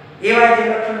 એવા જે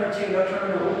લક્ષણો છે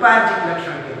લક્ષણોને ઉપાર્જિત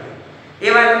લક્ષણ કહેવાય.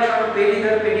 એવા લક્ષણો પેઢી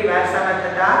દર પેઢી વારસામાં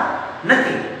થતા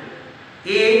નથી.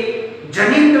 એ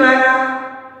જનીન દ્વારા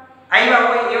આવ્યા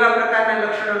હોય એવા પ્રકારના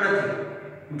લક્ષણો નથી.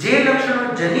 જે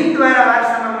લક્ષણો જનીન દ્વારા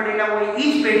વારસામાં મળેલા હોય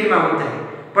એ જ પેઢીમાં ઉતરે.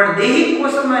 પણ દેહિક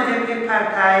કોષોમાં જે ફેરફાર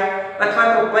થાય અથવા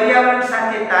તો પર્યાવરણ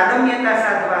સાથે તાદમ્યતા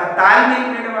સાધવા તાલમેલ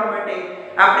મેળવવા માટે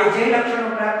આપણે જે લક્ષણો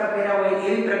પ્રાપ્ત કર્યા હોય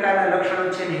એવી પ્રકારના લક્ષણો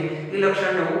છે ને એ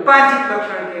લક્ષણને ઉપાર્જિત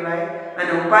લક્ષણ કહેવાય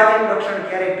અને ઉપાર્જિત લક્ષણ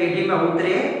ક્યારેય પેઢીમાં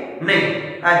ઉતરે નહીં.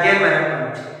 આ ધ્યાનમાં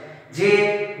રાખવાનું છે. જે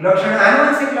લક્ષણ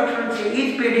આનુવંશિક લક્ષણ છે એ જ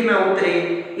પેઢીમાં ઉતરે,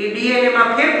 એ ડીએનએ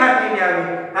માં ફેરફાર થઈને આવે.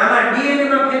 આમાં ડીએનએ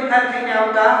માં ફેરફાર થઈને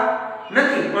આવતા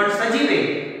નથી પણ સજીવે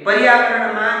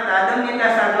પર્યાવરણમાં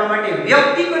તાદમ્યતા સાધવા માટે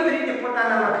વ્યક્તિગત રીતે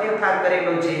પોતાનામાં ફેરફાર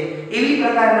કરેલો છે. એવી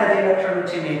પ્રકારના જે લક્ષણો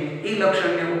છે ને એ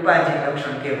લક્ષણને ઉપાર્જિત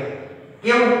લક્ષણ કહેવાય.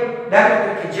 કેવું? દાખલા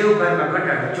તરીકે જીવભારમાં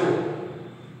ઘટાડો. જો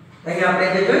અહીં આપણે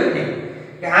જે જોયું ને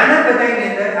કે આના બધાની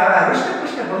અંદર આવા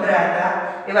હૃષ્ટપુષ્ટ ભમરા હતા.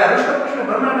 એવા હૃષ્ટપુષ્ટ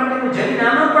ભમરા માટેનું જનીન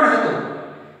આમાં પણ હતું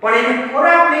પણ એને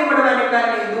ખોરાક નહીં મળવાને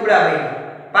કારણે દુબળા બન્યા,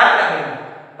 પાતળા બન્યા.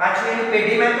 પાછું એની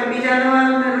પેઢીમાં તો બીજા નવા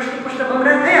હૃષ્ટપુષ્ટ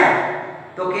ભમરા થયા.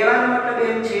 તો કહેવાનો મતલબ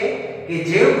એમ છે કે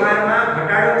જીવભારમાં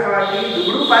ઘટાડો થવાથી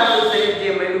દુબળું પાતળું શરીર જે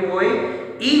મળ્યું હોય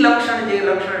એ લક્ષણ જે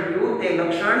લક્ષણ રહ્યું તે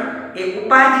લક્ષણ એ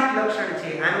ઉપાર્જિત લક્ષણ છે,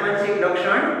 આનુવંશિક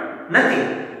લક્ષણ નથી.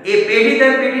 એ પેઢી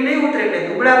દર પેઢી નહીં ઉતરે. એટલે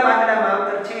દુબળા પાતળા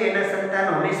માવતર છે એના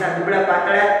સંતાનો હંમેશા દુબળા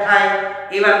પાતળા થાય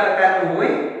એવા પ્રકારનું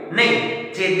હોય નહીં.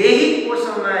 જે દેહિક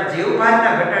કોષોમાં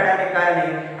જીવભારના ઘટાડાને કારણે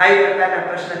આવી પ્રકારના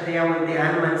પ્રશ્ન થયા હોય તે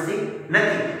આનુવંશિક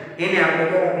નથી. એને આપણે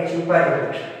કહેવાય છે ઉપાર્જિત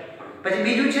લક્ષણ. પછી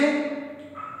બીજું છે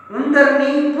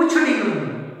ઉંદરની પૂંછડીનું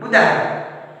ઉદાહરણ.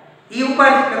 એ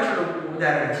ઉપાર્જિત લક્ષણનું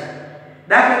ઉદાહરણ છે.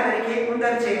 દાખલા તરીકે એક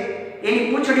ઉંદર છે, એની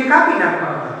પૂંછડી કાપી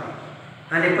નાખવામાં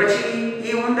આવે અને પછી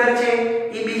એ ઉંદર છે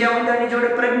એ બીજા ઉંદરની જોડે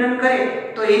પ્રજનન કરે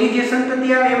તો એની જે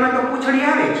સંતતિ આવે એમાં તો પૂંછડી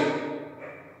આવે જ,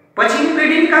 પછીની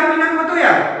પેઢીને કાપી નાખો તોય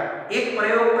આવે. એક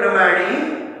પ્રયોગ પ્રમાણે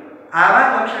આવા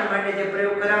લક્ષણ માટે જે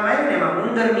પ્રયોગ કરવામાં આવ્યો ને એમાં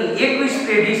ઉંદરની 21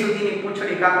 પેઢી સુધીની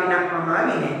પૂંછડી કાપી નાખવામાં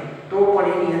આવીને તો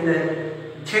પણ એની અંદર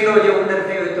છેલ્લો જે ઉંદર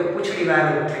થયો તો પૂંછડી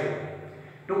વાળો થયો.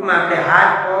 ટૂંકમાં આપણે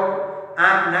હાથ, પગ,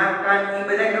 આંખ, નાક, કાન એ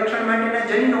બધા લક્ષણ માટેના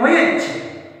જનીન હોય જ છે.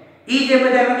 એ જે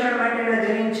બધા લક્ષણ માટેના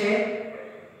જનીન છે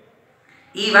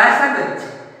એ વારસાગત છે.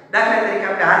 દાખલા તરીકે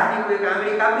આપણે હાથની કોઈ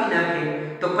આંગળી કાપી નાખીએ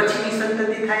તો પછીની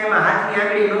સંતતિ થાય એમાં હાથની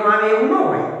આંગળી ન આવે એવું ન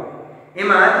હોય,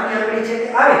 એમાં હાથની આંગળી છે તે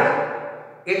આવે જ.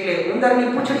 એટલે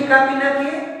ઉંદરની પૂંછડી કાપી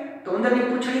નાખીએ તો ઉંદરની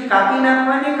પૂંછડી કાપી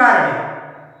નાખવાને કારણે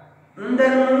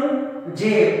ઉંદરનું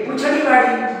જે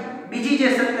પૂંછડીવાળી બીજી જે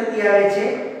સંતતિ આવે છે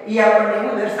એ આપણને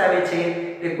એવું દર્શાવે છે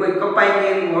કે કોઈ કપાઈ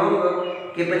ગયેલું અંગ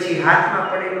કે પછી હાથમાં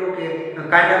પડેલું કે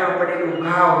કાંડામાં પડેલું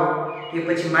ઘાવ કે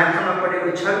પછી માથામાં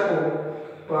પડેલું છરકો,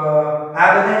 આ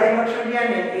બધા જે લક્ષણ રહ્યા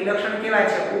ને એ લક્ષણ કેવા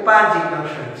છે? ઉપાર્જિત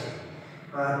લક્ષણ છે.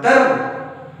 તરવું,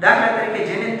 દાખલા તરીકે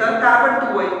જેને તરતા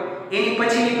આવડતું હોય એની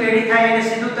પછીની પેઢી થાય એને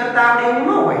સીધું તરતા આવડે એવું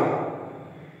ન હોય.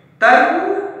 તરવું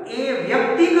એ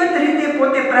વ્યક્તિગત રીતે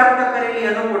પોતે પ્રાપ્ત કરેલી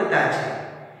અનુકૂળતા છે.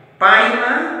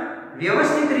 પાણીમાં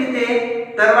વ્યવસ્થિત રીતે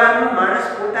તરવાનું માણસ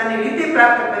પોતાની રીતે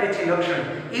પ્રાપ્ત કરે છે લક્ષણ.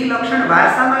 એ લક્ષણ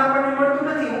વારસામાં આપણને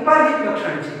મળતું નથી, ઉપાર્જિત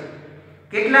લક્ષણ છે.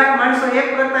 કેટલાક માણસો એક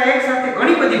કરતા એક સાથે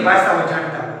ઘણી બધી ભાષાઓ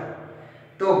જાણતા હોય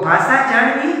તો ભાષા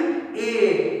જાણવી એ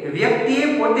વ્યક્તિએ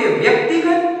પોતે વ્યક્તિગત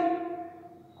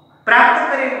પ્રાપ્ત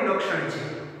કરેલું લક્ષણ છે.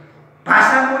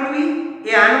 ભાષા બોલવી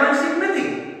એ આનુવંશિક નથી.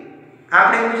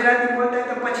 આપણે ગુજરાતી બોલતા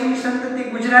તો પછીની સંતતિ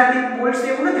ગુજરાતી બોલશે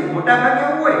એવું નથી, મોટા ભાગે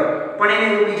એવું હોય, પણ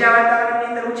એને બીજા વાતાવરણની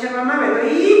અંદર ઉછેરવામાં આવે તો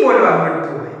એ બોલવા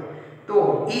મળતું હોય. તો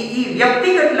એ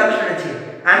વ્યક્તિગત લક્ષણ છે,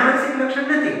 આનુવંશિક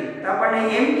લક્ષણ નથી. તો આપણને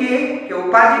એમ કે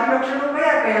ઉપાર્જિત લક્ષણો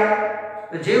કયા કયા?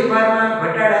 તો જીવભારમાં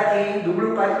ઘટાડાથી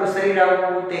દુબળું પાતળું શરીર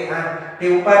આવવું તે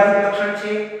ઉપાર્જિત લક્ષણ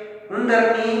છે.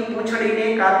 ઉંદરની પૂંછડીને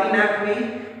કાપી નાખવી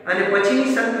અને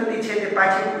પછીની સંતતિ છે તે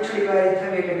પાછી પૂંછડીવાળી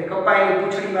થવી એટલે કે કપાયેલી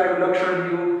પૂંછડીવાળું લક્ષણ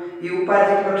રહ્યું એ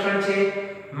ઉપાર્જિત લક્ષણ છે.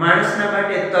 માણસના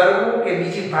માટે તરવું કે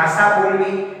બીજી ભાષા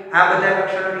બોલવી આ બધા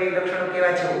લક્ષણો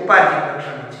કેવા છે? ઉપાર્જિત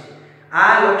લક્ષણો છે.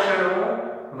 આ લક્ષણો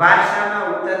વારસામાં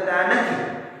ઉતરતા નથી,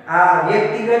 આ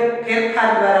વ્યક્તિગત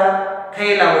ફેરફાર દ્વારા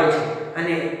થયેલા હોય છે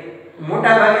અને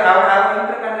મોટા ભાગે આવા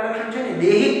પ્રકારના લક્ષણ છે ને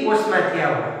દૈહિક કોષમાંથી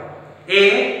આવવા, એ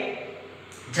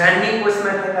જાનની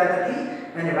કોષમાં થતા નથી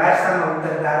અને વારસામાં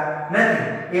ઉતરતા નથી.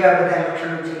 એવા બધા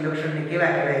લક્ષણો છે. લક્ષણને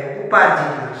કેવા કહેવાય?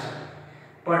 ઉપાર્જિત લક્ષણ.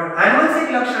 પણ આનુવંશિક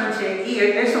લક્ષણ છે એ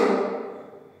એટલે શું?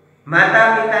 માતા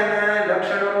પિતાના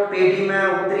લક્ષણો પેઢીમાં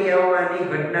ઉતરી આવવાની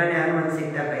ઘટનાને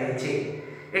આનુવંશિકતા કહે છે.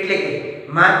 એટલે કે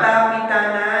માતા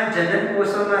પિતાના જનન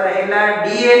કોષોમાં રહેલા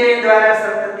ડીએનએ દ્વારા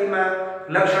સંતતિમાં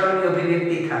લક્ષણોની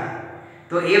અભિવ્યક્તિ થાય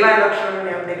તો એવા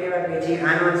લક્ષણોને આપણે કેવા કહીએ છીએ?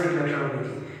 આનુવંશિક લક્ષણો કહીએ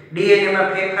છીએ.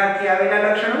 ડીએનએમાં ફેરફારથી આવેલા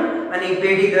લક્ષણો અને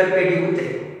પેઢી દર પેઢી ઉતરે,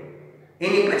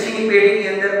 એની પછીની પેઢીની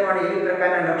અંદર પણ એવી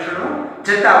પ્રકારના લક્ષણો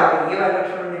જતા હોય એવા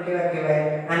લક્ષણોને કેવા કહેવાય?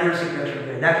 આનુવંશિક લક્ષણો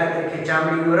કહેવાય. દાખલા તરીકે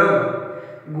ચામડીનો રંગ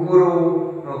ગોરો,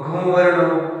 ઘઉં વર્ણો,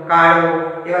 કાળો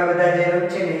એવા બધા જે રંગ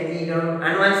છે ને એ રંગ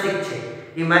આનુવંશિક છે.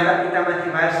 એ માતા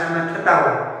પિતામાંથી વારસામાં થતા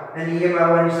હોય અને એમાં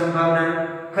આવવાની સંભાવના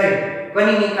ખરી.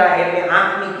 કનિનિકા એટલે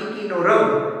આંખની કીકીનો રંગ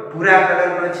ભૂરા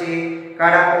કલરનો છે,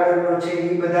 કાળા કલરનો છે,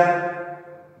 એ બધા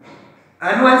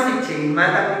આનુવંશિક છે. એ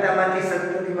માતા પિતામાંથી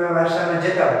સંતતિમાં વારસામાં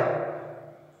જતા હોય.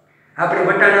 આપણે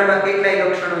વટાણામાં કેટલાય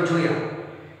લક્ષણો જોયા.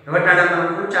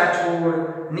 વટાણામાં ઊંચા છોડ,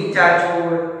 નીચા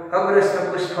છોડ, અગ્રસ્થ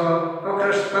પુષ્પ,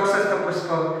 કક્ષસ્થ પુષ્પ,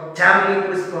 જાંબલી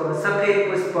પુષ્પ, સફેદ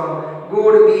પુષ્પ,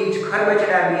 ગોળ બીજ,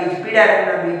 ખરબચડા બીજ, પીળા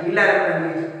રંગના બીજ, લીલા રંગના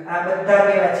બીજ, આ બધા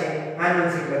કેવા છે?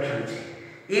 આનુવંશિક લક્ષણ છે.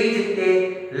 એવી જ રીતે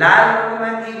લાલ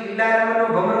રંગમાંથી લીલા રંગનો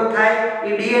ભમરો થાય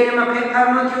એ ડીએનએમાં ફેરફાર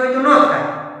ન થયો હોય તો ન થાય.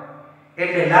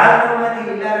 એટલે લાલ રંગમાંથી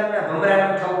લીલા રંગના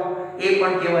ભમરાનું થવું એ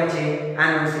પણ કેવા છે?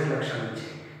 આનુવંશિક લક્ષણો છે.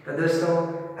 તો દોસ્તો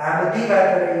આ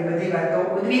બધી વાતો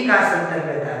ઉદ્વિકાસ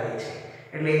અંતર્ગત આવે છે.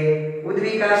 એટલે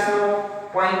ઉદ્વિકાસનો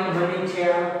પોઈન્ટ બને છે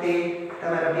આ વખતે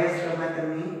તમારા અભ્યાસક્રમમાં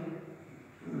તમને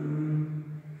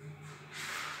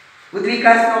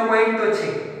ઉદ્વિકાસનો પોઈન્ટ તો છે.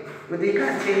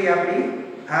 ઉદ્વિકાસ છે એ આપણી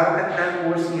આ વખતના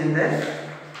કોર્સની અંદર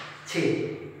છે.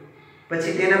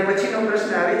 પછી તેના પછીનો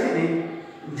પ્રશ્ન આવે છે ને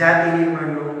જાતિ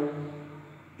નિર્માણનો,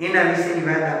 એના વિશેની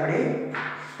વાત આપણે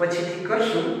પછીથી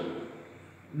કરશું.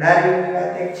 ડાર્વિનની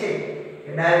વાત એક છે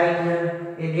કે ડાર્વિન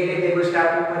એ ગેલેટેગોસ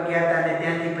ટાપુ પર ગયા હતા અને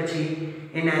ત્યાંથી પછી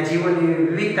એના જીવનની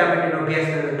વિવિધતા માટેનો અભ્યાસ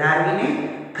કર્યો. ડાર્વિને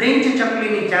ફ્રેન્ચ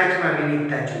ચકલીની ચાંચમાં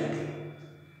વિવિધતા જોઈ હતી.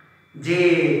 જે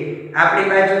આપણી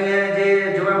બાજુ અહીંયા જે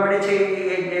જોવા મળે છે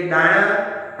એ દાણા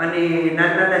અને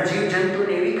નાના નાના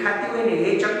જીવજંતુને એવી ખાતી હોય ને,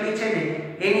 એ ચકલી છે ને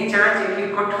એની ચાંચ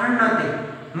એટલી કઠણ નહોતી,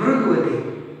 મૃદુ હતી.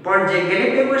 પણ જે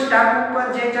ગેલેપેગોસ ટાપુ ઉપર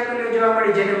જે ચકલીઓ જોવા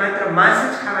મળી, જેને માત્ર માંસ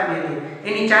જ ખાવાની હતી,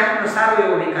 એની ચાંચનો સારો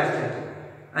એવો વિકાસ થયો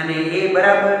અને એ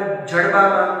બરાબર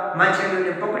જડબામાં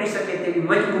માછલીઓને પકડી શકે તેવી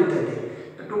મજબૂત હતી.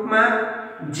 તો ટૂંકમાં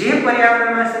જે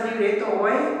પર્યાવરણમાં સજીવ રહેતો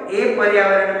હોય એ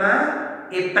પર્યાવરણમાં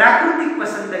એ પ્રાકૃતિક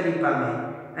પસંદગી પામે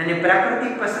અને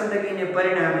પ્રાકૃતિક પસંદગીને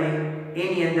પરિણામે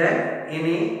એની અંદર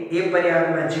એને એ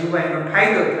પર્યાવરણમાં જીવવા એનો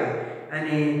ફાયદો થાય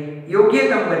અને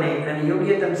યોગ્યતમ બને અને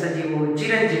યોગ્યતમ સજીવો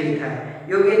ચિરંજીવી થાય.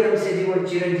 યોગ્યતમ સજીવો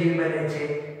ચિરંજીવી બને છે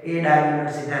એ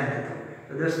ડાર્વિનનો સિદ્ધાંત હતો.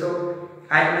 તો દોસ્તો,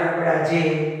 આજના આપણા જે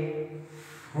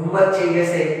હોમવર્ક છે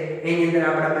હશે એની અંદર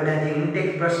આપણા બધા જે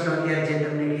ઇન્ટેક પ્રશ્નો અત્યારે જે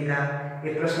તમને કીધા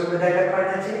એ પ્રશ્નો બધા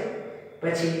લખવાના છે.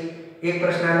 પછી એક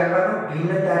પ્રશ્ન લખવાનો,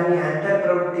 ભિન્નતાની આંતર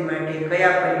પ્રવૃત્તિ માટે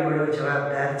કયા પરિબળો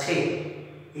જવાબદાર છે,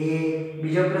 એ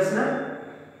બીજો પ્રશ્ન.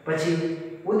 પછી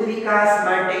ઉદ્વિકાસ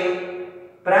માટે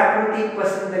પ્રાકૃતિક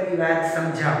પસંદગીવાદ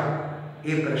સમજાવો,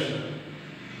 એ પ્રશ્ન.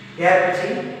 ત્યાર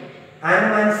પછી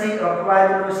આનુવંશિક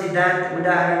અપવાદનો સિદ્ધાંત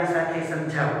ઉદાહરણ સાથે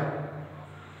સમજાવો.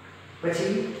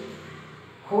 પછી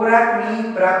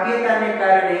ખોરાકની પ્રાપ્યતાને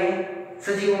કારણે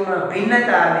સજીવોમાં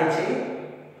ભિન્નતા આવે છે,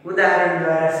 ઉદાહરણ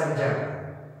દ્વારા સમજાવો.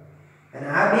 અને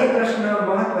આ બે પ્રશ્ન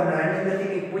મહત્વના, આની અંદરથી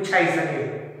કંઈક પૂછાઈ શકે,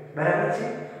 બરાબર છે.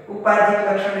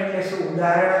 ઉપાધિક લક્ષણ એટલે શું,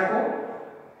 ઉદાહરણ આપો.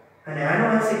 અને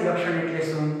આનુવંશિક લક્ષણ એટલે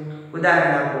શું,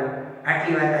 ઉદાહરણ આપો.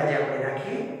 આટલી વાત આજે આપણે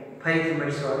રાખીએ. ફરીથી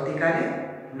મળીશું આવતીકાલે.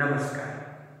 નમસ્કાર.